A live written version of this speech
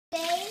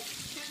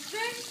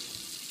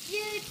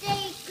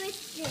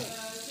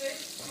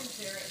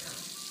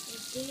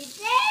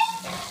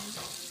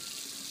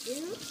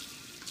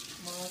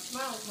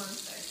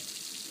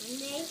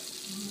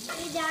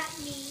that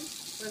mean?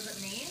 What does it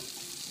mean?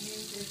 It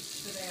means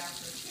it's the day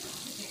after.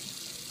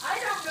 I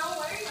don't know.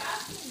 Why are you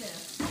asking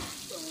this?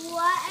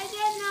 What? I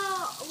don't know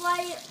why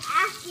you're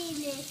asking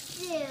this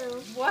too.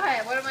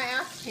 What? What am I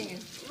asking?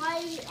 Why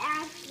are you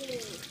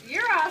asking?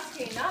 You're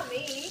asking, not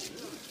me.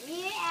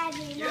 You're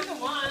asking. You're the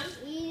one.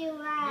 You're the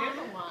one. You're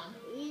the one.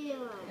 You're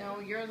the one. No,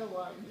 you're the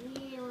one.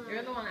 You're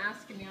You're the one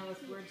asking me all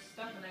this weird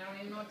stuff and I don't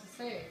even know what to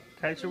say.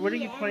 Kaiser, what are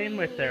you playing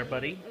with there,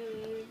 buddy?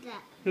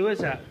 That Who is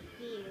that?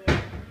 here.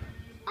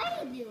 What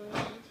are you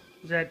doing?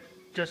 Is that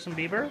Justin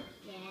Bieber?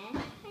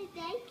 Yeah. I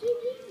think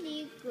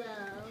he's Negro.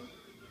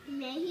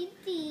 And then he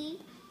see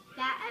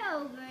that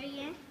over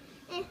here.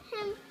 And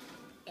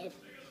him.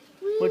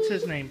 What's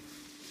his name?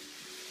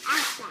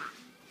 Asa.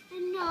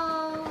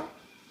 No.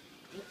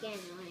 I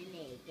can't know his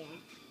name again.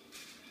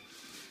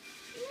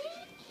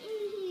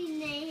 His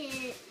name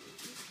is.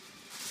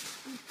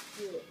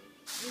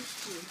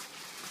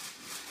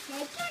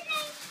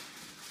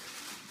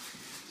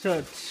 So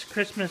it's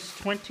Christmas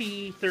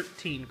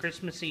 2013,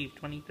 Christmas Eve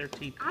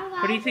 2013.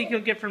 What do you think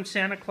you'll get from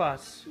Santa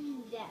Claus?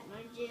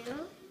 Batman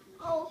jail.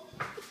 Oh,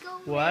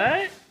 go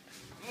What?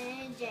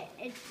 And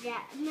it's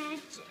Batman.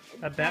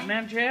 A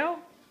Batman jail?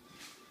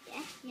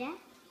 Yeah, yeah.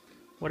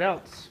 What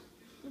else?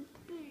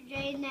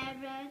 They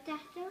never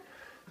tattoo.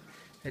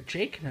 A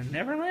Jake in a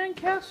Neverland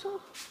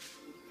castle?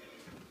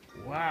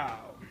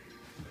 Wow.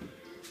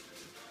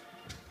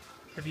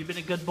 Have you been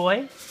a good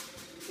boy?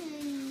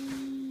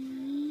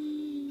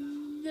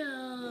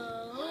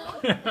 No.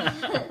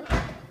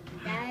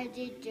 That's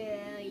the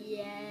truth,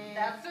 yeah.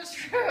 That's the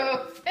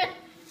truth.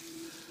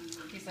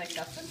 He's like,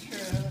 that's the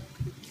truth.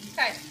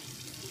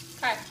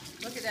 Kai,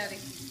 look at Daddy.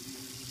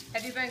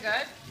 Have you been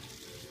good?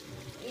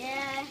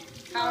 Yeah.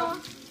 How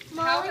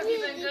Mom, have you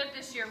been good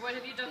this year? What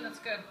have you done that's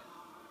good?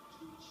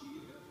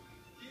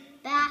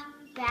 Bah.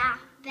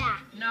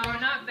 No,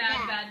 not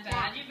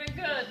bad. You've been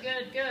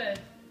good.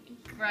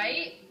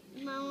 Right?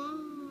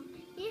 Mama,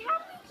 you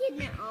have me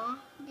get it on.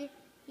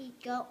 He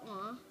go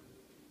on.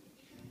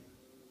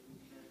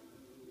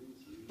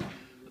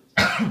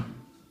 Hi,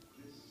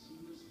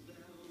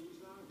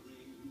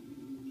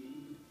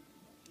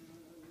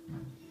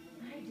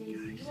 Daisy.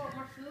 You want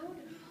more food?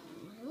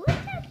 Who's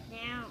that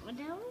now?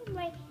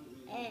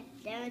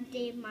 Don't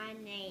say my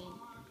name.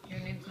 Your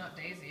name's not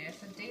Daisy. I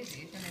said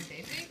Daisy. Is your name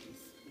Daisy?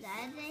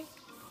 Daddy?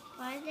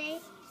 What they?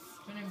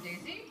 Your name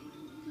Daisy?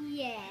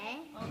 Yeah.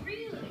 Oh,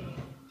 really?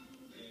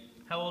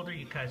 How old are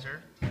you,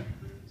 Kaiser? I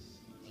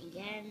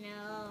don't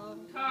know.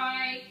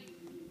 Kai.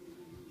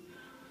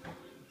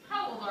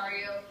 How old are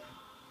you?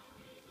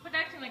 Quit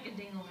acting like a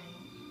ding-a-ling.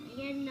 I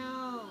don't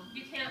know.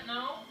 You can't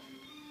know?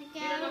 I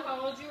You don't know got.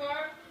 how old you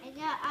are? I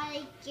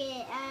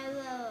get. I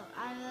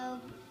will.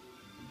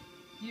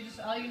 You just,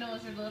 all you know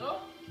is you're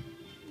little?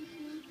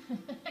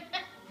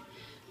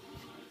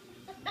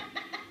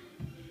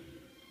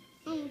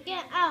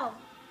 Get out.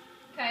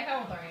 Kai, how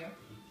old are you?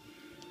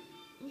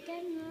 I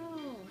don't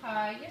know.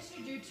 Kai, yes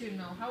you do too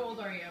know. How old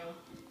are you?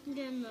 I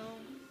don't know.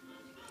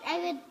 I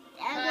would.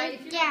 Kai,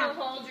 if you don't know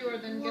how old you are,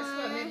 then guess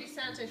what? Maybe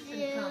Santa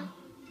should come.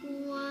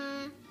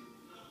 1,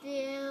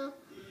 2,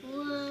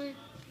 1.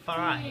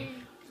 5.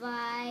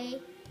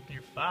 5.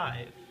 You're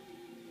 5.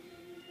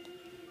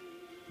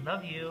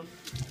 Love you.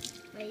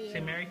 Say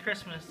Merry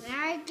Christmas.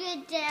 Very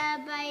good day,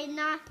 but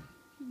not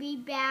be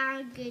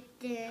bad good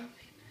day.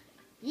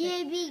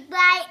 You be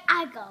bad,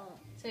 I go.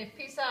 Say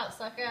peace out,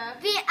 sucker.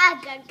 Be a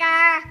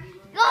gaga.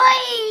 Go!